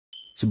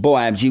It's your boy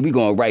MG. We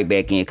going right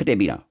back in. Cut that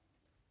beat on.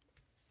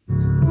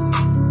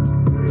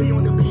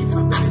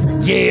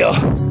 Yeah.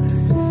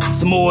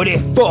 Some more of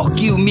that fuck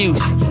you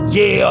music.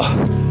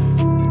 Yeah.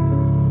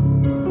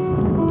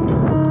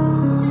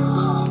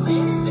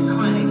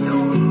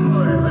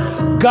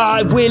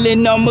 God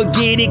willing, I'ma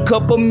get it.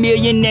 Couple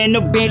million and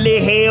a Bentley,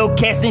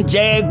 Hellcats and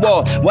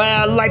Jaguar.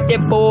 Wildlife,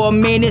 that boy a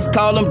menace.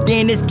 Call him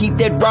Dennis, keep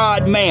that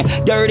rod, man.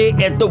 Dirty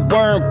as the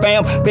worm,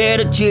 fam.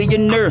 Better chill your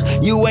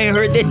nerves. You ain't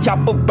heard that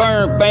chopper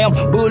burn,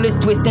 fam. Bullets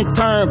twist and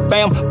turn,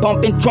 fam.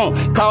 Pumping trunk,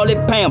 call it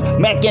Pam.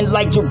 Macking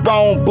like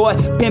Jerome, boy.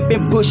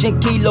 Pimping, pushing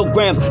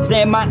kilograms.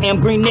 Sam, I am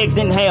green eggs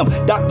and ham.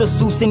 Dr.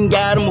 Seuss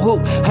got him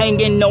hooked.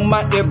 Hanging on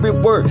my every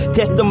word.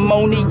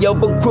 Testimony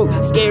of a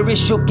crook. Scary,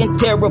 shook, and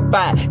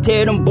terrified.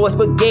 Tell them boys,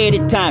 spaghetti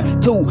time.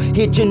 2,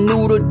 hit your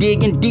noodle,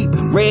 digging deep.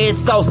 Red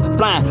sauce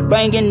flying,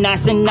 banging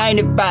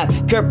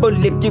 995.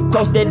 Careful if you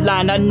cross that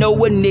line. I know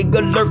a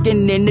nigga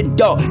lurking in the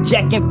dark,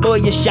 jacking for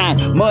your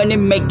shine. Money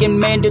making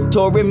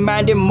mandatory,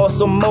 minded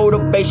muscle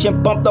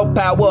motivation. Pumped up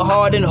power,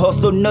 hard and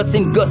hustle, nuts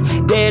and guts.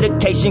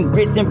 Dedication,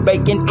 grits and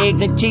bacon,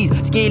 eggs and cheese.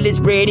 Skill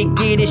is ready,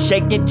 get it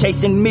shaking,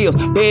 chasing meals.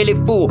 Belly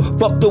full,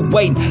 fuck the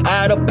waiting.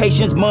 Out of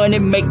patience, money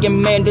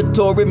making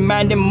mandatory,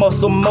 minded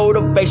muscle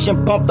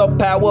motivation. Pumped up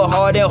power,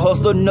 hard and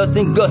hustle, nuts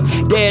and guts.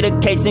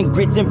 Dedication,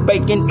 grits and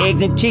bacon,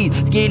 eggs and cheese.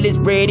 Skill is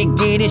ready,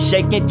 get it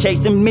shaking,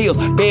 chasing meals.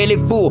 Belly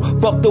full,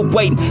 fuck the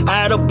waiting.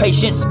 Out of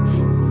patience,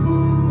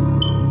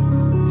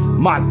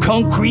 my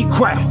concrete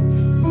crown.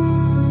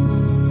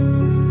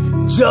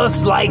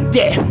 Just like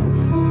that.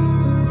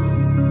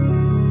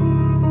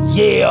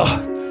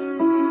 Yeah.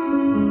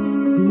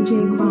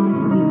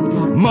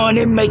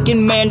 Money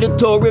making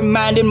mandatory,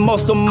 minding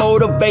muscle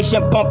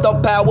motivation. Pumped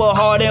up power,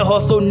 hard and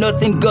hustle,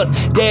 nuts and guts.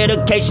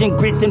 Dedication,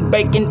 grits and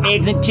bacon,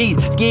 eggs and cheese.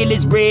 Skill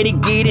is ready,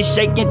 get it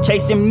shaking,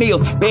 chasing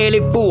meals. Belly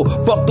full,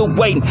 fuck the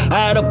waiting.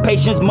 Out of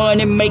patience,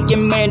 money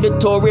making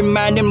mandatory,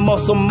 minding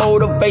muscle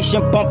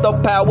motivation. Pumped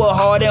up power,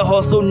 hard and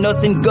hustle,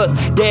 nuts and guts.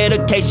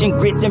 Dedication,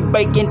 grits and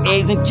bacon,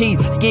 eggs and cheese.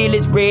 Skill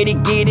is ready,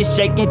 get it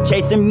shaking,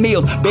 chasing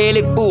meals.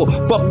 Belly full,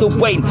 fuck the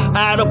waiting.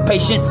 Out of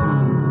patience.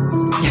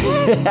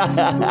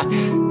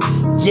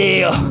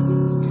 Yeah,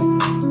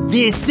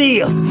 this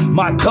is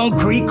my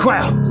concrete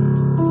crown.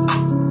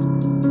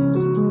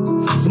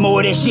 Some more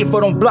of that shit for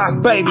them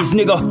block babies,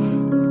 nigga.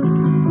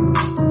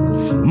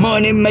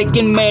 Money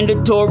making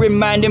mandatory,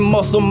 minding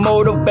muscle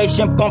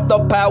motivation. Pumped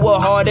up power,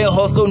 hard and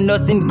hustle,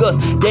 nuts and guts.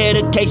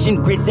 Dedication,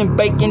 grits and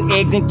bacon,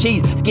 eggs and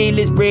cheese. Skill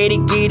is ready,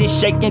 get it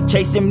shaking,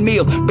 chasing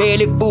meals.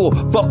 Belly full,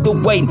 fuck the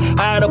waiting.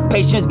 Out of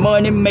patience,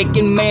 money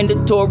making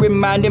mandatory,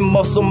 minding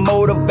muscle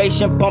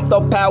motivation. Pumped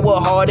up power,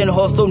 hard and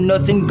hustle,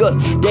 nuts and guts.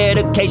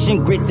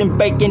 Dedication, grits and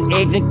bacon,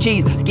 eggs and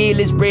cheese. Skill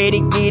is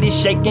ready, get it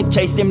shaking,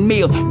 chasing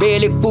meals.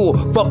 Belly full,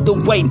 fuck the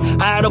waiting.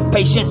 Out of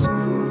patience.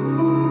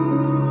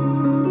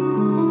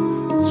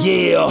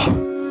 Yeah,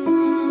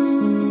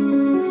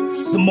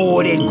 some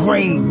more of that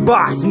green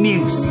box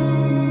music.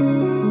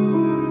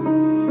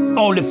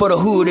 Only for the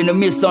hood and the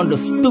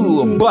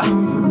misunderstood, boy.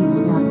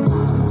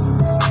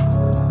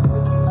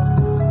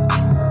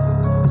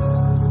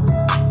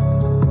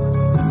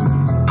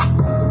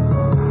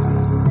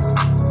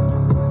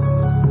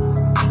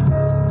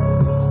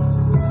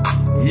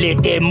 Let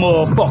that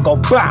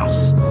motherfucker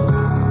bounce.